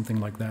something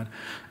like that?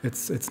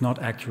 It's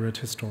not accurate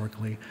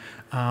historically.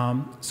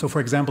 So for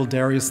example,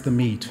 Darius the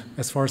Mede,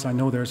 as far as I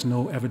know, there's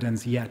no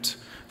evidence yet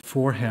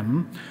for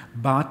him,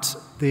 but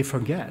they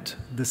forget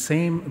the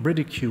same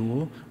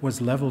ridicule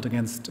was leveled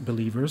against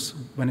believers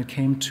when it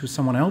came to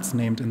someone else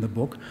named in the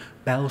book,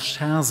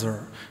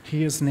 Belshazzar.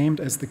 He is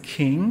named as the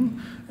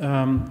king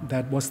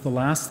that was the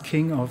last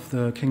king of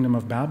the kingdom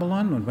of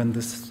Babylon, and when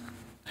this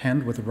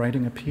hand with the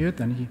writing appeared,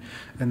 then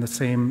in the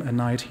same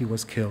night he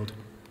was killed.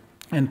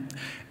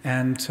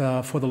 And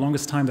for the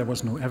longest time there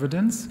was no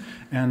evidence,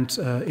 and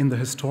in the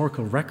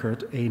historical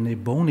record, a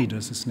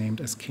Nabonidus is named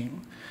as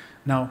king.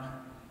 Now,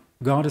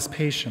 God is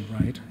patient,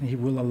 right? He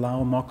will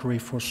allow mockery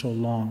for so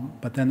long,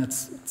 but then at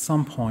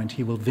some point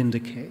he will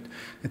vindicate.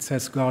 It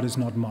says God is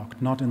not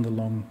mocked, not in the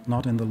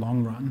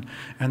long run.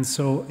 And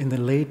so in the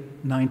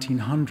late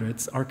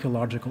 1900s,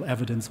 archaeological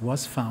evidence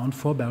was found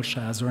for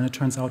Belshazzar, and it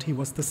turns out he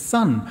was the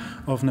son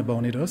of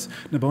Nabonidus.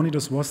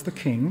 Nabonidus was the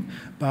king,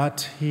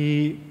 but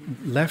he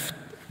left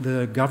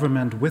the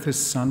government with his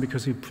son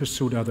because he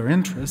pursued other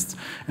interests.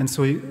 And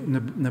so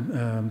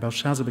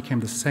Belshazzar became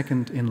the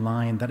second in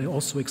line. That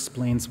also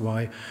explains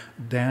why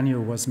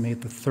Daniel was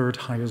made the third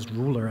highest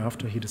ruler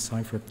after he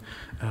deciphered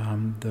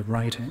the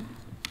writing.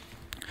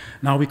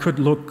 Now, we could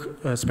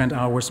spend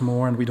hours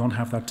more, and we don't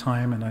have that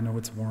time, and I know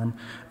it's warm,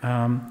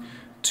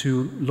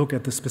 to look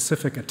at the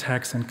specific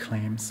attacks and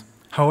claims.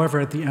 However,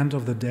 at the end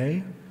of the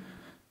day,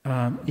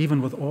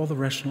 even with all the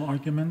rational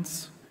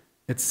arguments,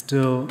 it's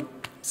still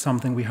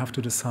something we have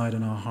to decide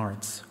in our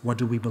hearts. What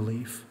do we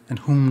believe, and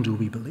whom do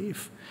we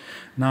believe?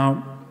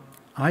 Now,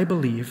 I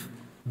believe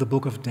the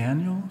book of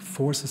Daniel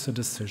forces a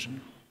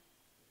decision.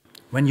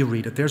 When you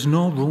read it, there's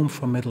no room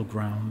for middle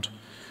ground.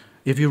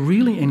 If you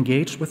really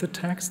engage with the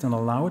text and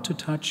allow it to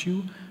touch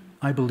you,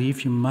 I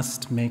believe you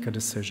must make a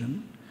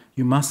decision.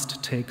 You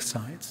must take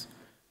sides.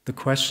 The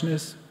question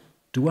is,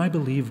 do I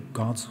believe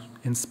God's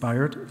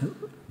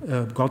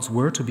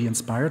word to be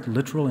inspired,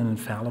 literal and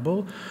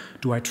infallible?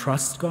 Do I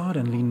trust God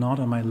and lean not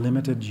on my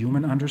limited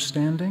human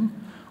understanding?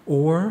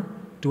 Or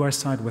do I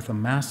side with the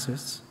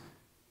masses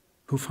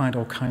who find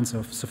all kinds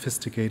of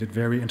sophisticated,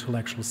 very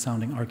intellectual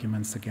sounding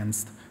arguments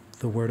against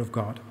the word of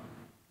God?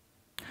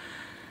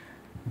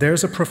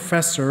 There's a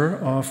professor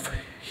of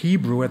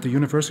Hebrew at the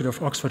University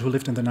of Oxford who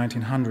lived in the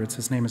 1900s.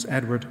 His name is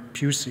Edward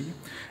Pusey,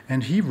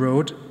 and he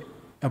wrote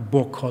a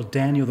book called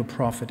Daniel the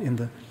Prophet in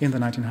the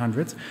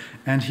 1900s,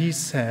 and he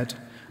said,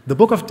 the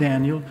book of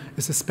Daniel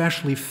is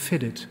especially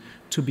fitted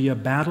to be a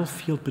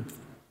battlefield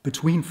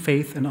between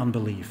faith and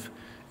unbelief.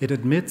 It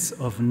admits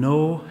of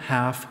no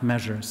half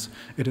measures.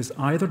 It is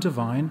either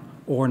divine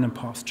or an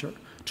imposture.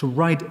 To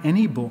write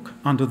any book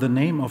under the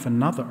name of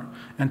another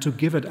and to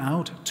give it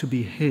out to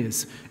be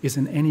his is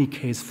in any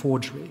case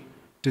forgery,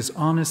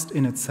 dishonest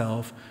in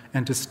itself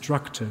and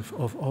destructive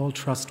of all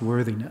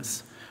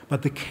trustworthiness.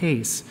 But the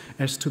case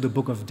as to the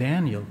book of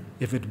Daniel,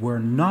 if it were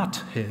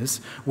not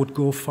his, would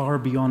go far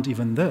beyond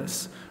even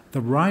this.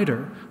 The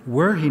writer,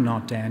 were he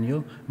not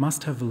Daniel,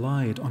 must have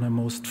lied on a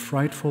most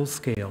frightful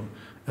scale,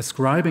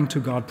 ascribing to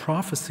God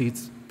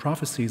prophecies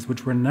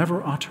which were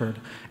never uttered,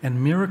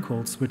 and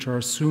miracles which are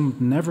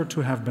assumed never to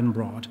have been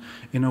brought.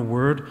 In a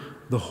word,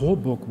 the whole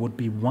book would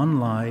be one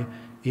lie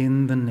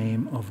in the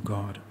name of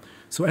God.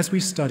 So as we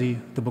study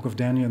the book of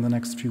Daniel in the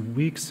next few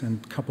weeks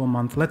and couple of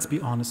months, let's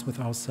be honest with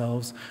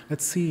ourselves.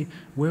 Let's see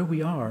where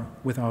we are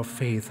with our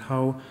faith.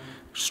 How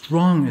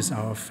strong is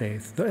our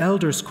faith? The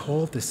elders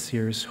called this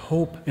series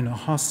Hope in a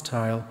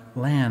Hostile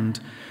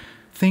Land.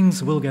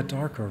 Things will get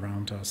darker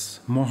around us,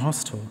 more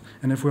hostile.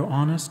 And if we're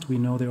honest, we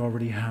know they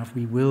already have.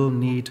 We will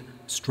need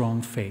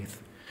strong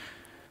faith.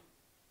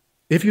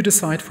 If you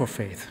decide for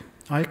faith,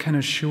 I can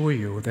assure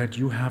you that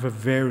you have a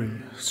very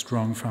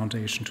strong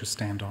foundation to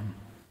stand on.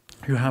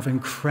 You have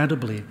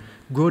incredibly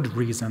good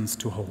reasons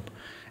to hope.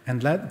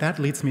 And that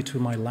leads me to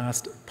my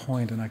last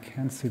point, and I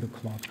can't see the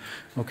clock.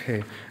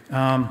 Okay.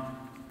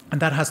 And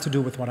that has to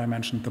do with what I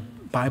mentioned, the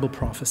Bible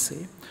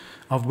prophecy,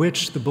 of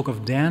which the book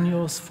of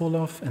Daniel is full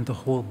of and the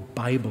whole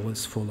Bible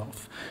is full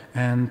of.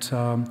 And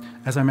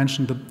as I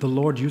mentioned, the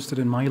Lord used it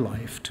in my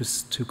life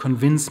to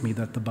convince me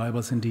that the Bible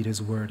is indeed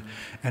his word.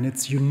 And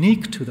it's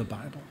unique to the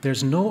Bible.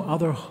 There's no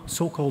other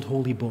so-called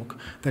holy book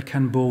that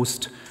can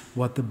boast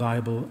what the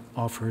Bible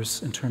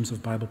offers in terms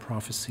of Bible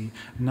prophecy.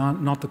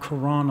 Not the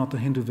Quran, not the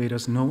Hindu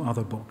Vedas, no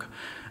other book.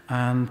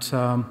 And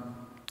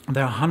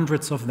there are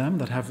hundreds of them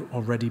that have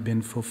already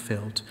been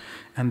fulfilled.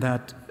 And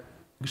that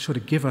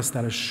should give us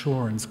that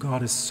assurance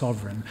God is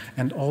sovereign,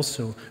 and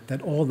also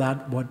that all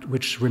that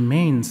which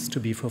remains to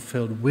be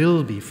fulfilled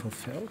will be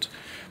fulfilled.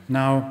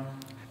 Now,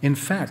 in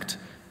fact,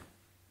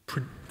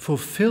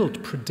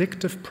 fulfilled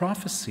predictive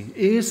prophecy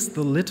is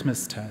the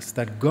litmus test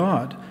that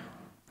God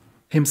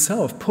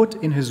himself put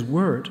in his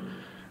word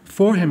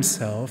for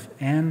himself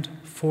and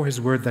for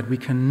his word, that we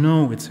can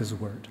know it's his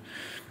word.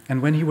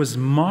 And when he was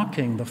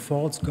mocking the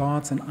false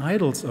gods and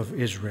idols of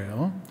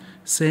Israel,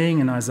 saying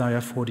in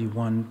Isaiah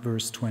 41,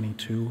 verse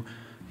 22,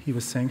 he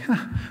was saying,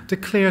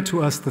 declare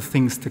to us the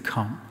things to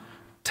come.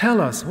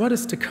 Tell us what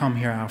is to come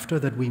hereafter,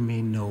 that we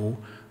may know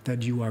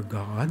that you are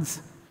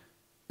gods.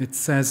 It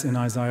says in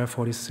Isaiah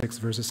 46,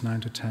 verses 9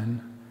 to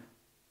 10,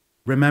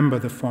 remember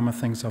the former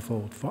things of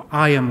old, for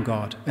I am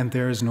God, and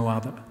there is no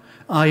other.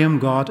 I am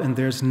God, and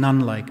there is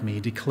none like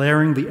me,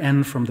 declaring the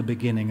end from the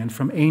beginning, and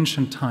from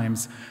ancient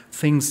times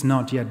things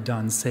not yet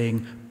done,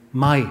 saying,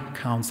 my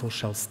counsel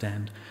shall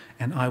stand,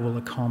 and I will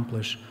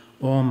accomplish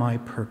all my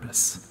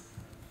purpose.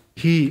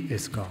 He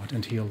is God,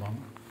 and he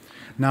alone.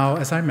 Now,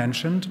 as I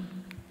mentioned,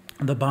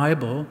 the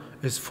Bible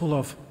is full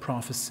of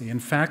prophecy. In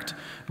fact,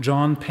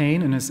 John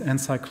Payne, in his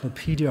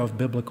Encyclopedia of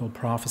Biblical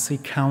Prophecy,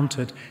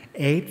 counted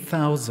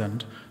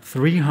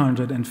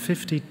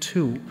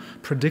 8,352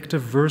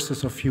 predictive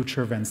verses of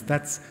future events.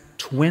 That's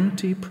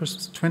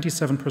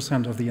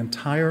 27% of the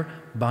entire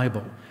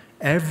Bible.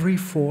 Every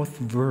fourth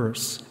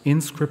verse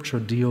in Scripture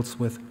deals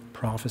with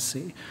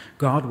prophecy.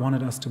 God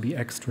wanted us to be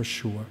extra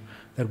sure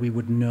that we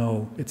would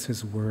know it's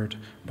his word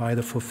by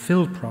the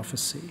fulfilled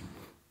prophecy.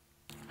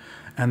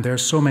 And there are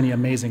so many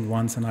amazing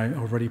ones, and I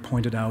already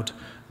pointed out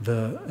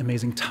the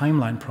amazing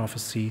timeline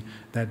prophecy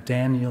that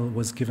Daniel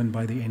was given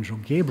by the angel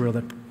Gabriel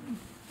that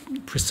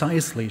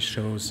precisely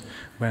shows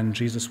when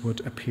Jesus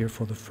would appear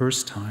for the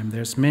first time.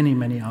 There's many,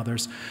 many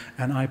others.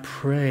 And I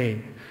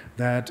pray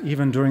that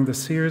even during the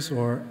series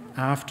or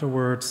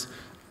afterwards,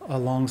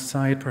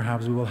 alongside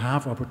perhaps, we will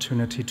have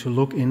opportunity to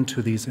look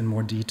into these in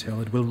more detail.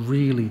 It will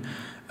really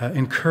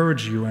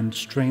encourage you and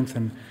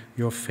strengthen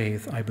your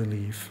faith, I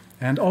believe.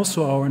 And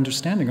also our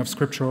understanding of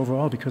Scripture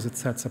overall, because it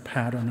sets a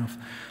pattern of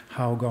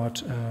how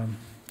God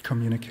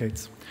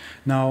communicates.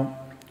 Now,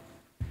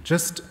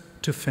 just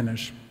to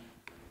finish,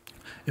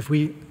 if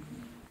we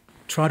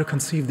try to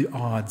conceive the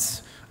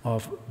odds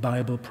of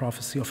Bible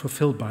prophecy, or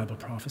fulfilled Bible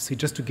prophecy,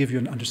 just to give you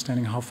an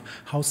understanding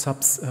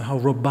how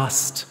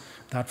robust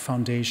that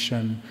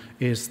foundation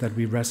is that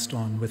we rest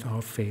on with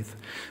our faith.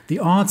 The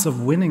odds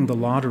of winning the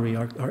lottery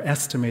are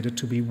estimated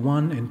to be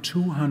 1 in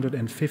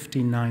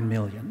 259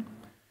 million.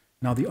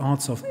 Now the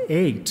odds of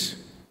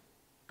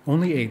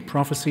only 8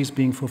 prophecies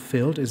being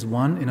fulfilled is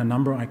 1 in a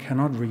number I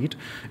cannot read.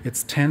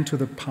 It's 10 to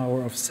the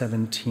power of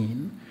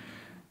 17.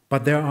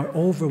 But there are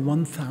over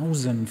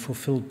 1,000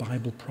 fulfilled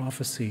Bible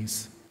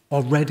prophecies,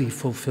 already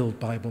fulfilled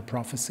Bible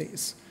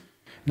prophecies.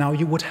 Now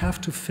you would have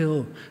to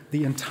fill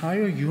the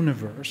entire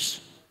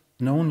universe,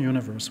 known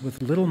universe,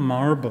 with little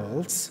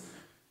marbles,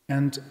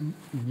 and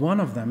one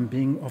of them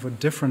being of a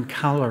different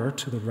color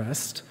to the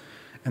rest,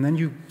 and then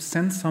you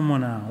send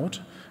someone out,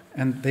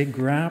 and they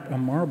grab a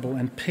marble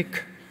and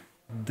pick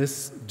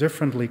this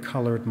differently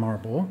colored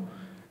marble.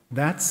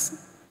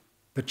 That's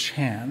the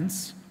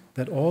chance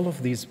that all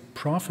of these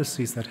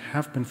prophecies that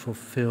have been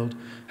fulfilled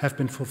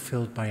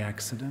by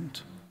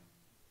accident.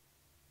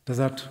 Does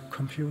that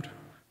compute?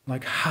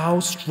 Like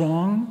how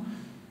strong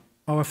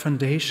our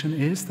foundation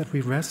is that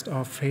we rest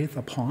our faith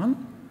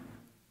upon?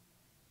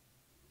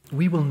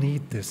 We will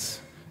need this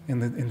in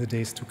the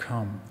days to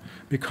come,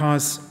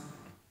 because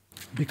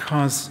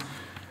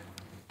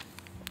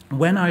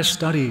when I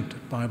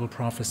studied Bible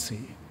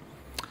prophecy,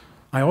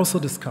 I also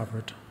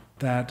discovered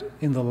that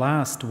in the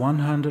last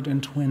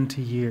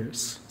 120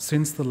 years,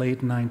 since the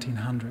late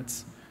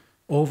 1900s,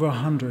 over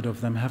 100 of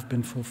them have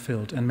been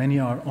fulfilled, and many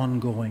are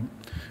ongoing.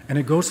 And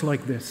it goes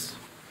like this.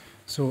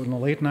 So in the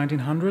late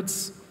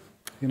 1900s,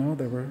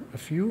 there were a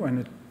few,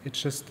 and it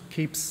just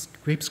keeps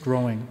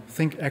growing.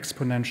 Think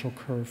exponential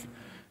curve.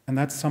 And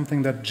that's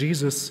something that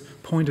Jesus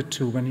pointed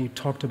to when he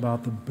talked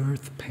about the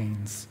birth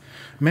pains.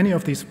 Many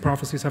of these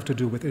prophecies have to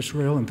do with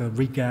Israel and the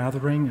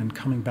regathering and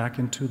coming back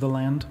into the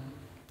land.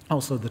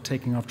 Also the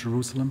taking of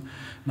Jerusalem,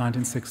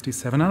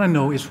 1967. And I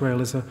know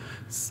Israel is a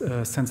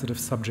sensitive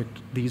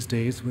subject these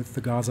days with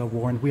the Gaza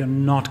war, and we are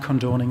not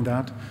condoning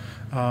that.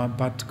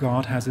 But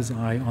God has his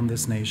eye on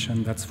this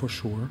nation, that's for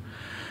sure.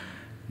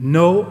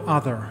 No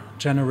other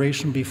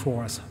generation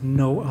before us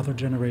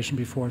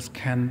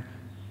can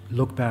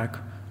look back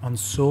on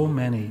so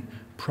many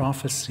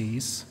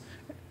prophecies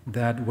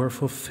that were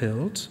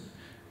fulfilled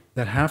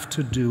that have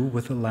to do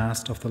with the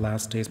last of the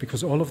last days,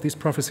 because all of these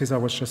prophecies I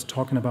was just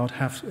talking about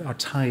are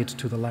tied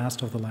to the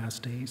last of the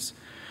last days.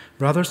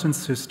 Brothers and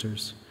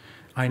sisters,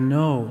 I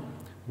know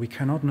we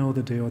cannot know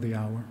the day or the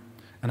hour,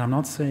 and I'm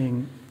not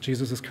saying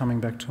Jesus is coming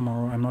back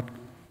tomorrow. I'm not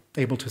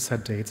able to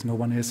set dates. No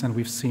one is, and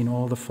we've seen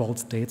all the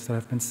false dates that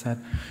have been set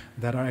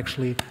that are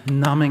actually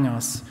numbing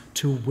us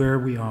to where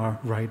we are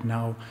right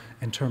now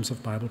in terms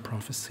of Bible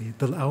prophecy.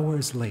 The hour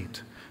is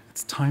late.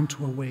 It's time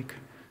to awake.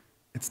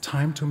 It's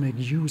time to make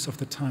use of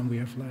the time we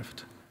have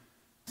left.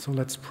 So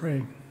let's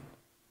pray.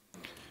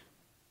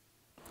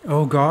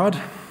 Oh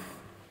God,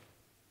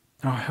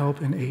 our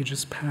help in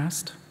ages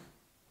past,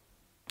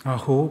 our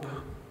hope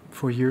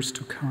for years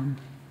to come.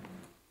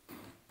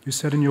 You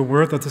said in your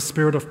word that the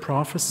spirit of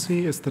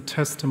prophecy is the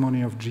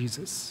testimony of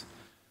Jesus.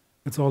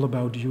 It's all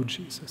about you,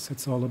 Jesus.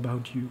 It's all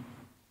about you.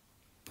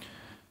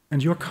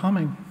 And you're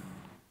coming.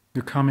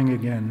 You're coming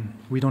again.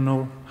 We don't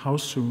know how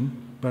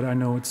soon, but I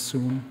know it's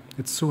soon.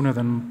 It's sooner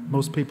than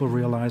most people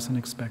realize and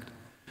expect.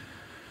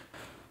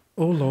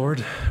 Oh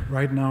Lord,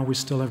 right now we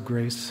still have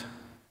grace.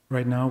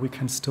 Right now we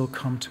can still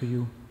come to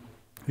you.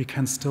 We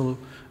can still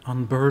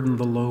unburden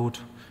the load.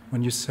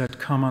 When you said,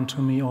 "Come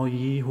unto me, all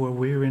ye who are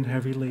weary and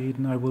heavy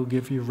laden, I will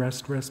give you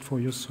rest for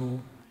your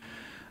soul."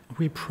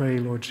 We pray,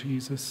 Lord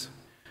Jesus,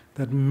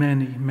 that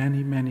many,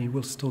 many, many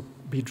will still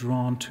be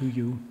drawn to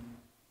you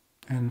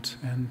and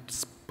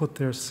put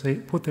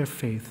their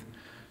faith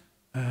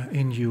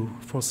in you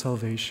for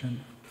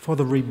salvation, for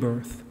the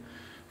rebirth,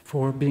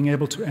 for being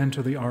able to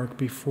enter the ark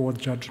before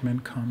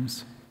judgment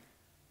comes.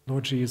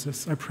 Lord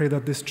Jesus, I pray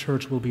that this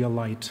church will be a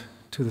light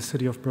to the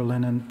city of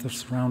Berlin and the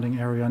surrounding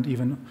area and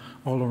even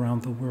all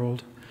around the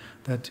world,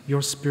 that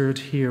your Spirit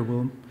here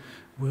will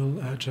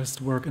just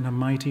work in a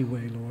mighty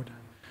way, Lord.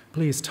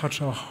 Please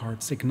touch our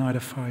hearts, ignite a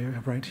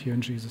fire right here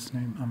in Jesus'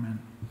 name. Amen.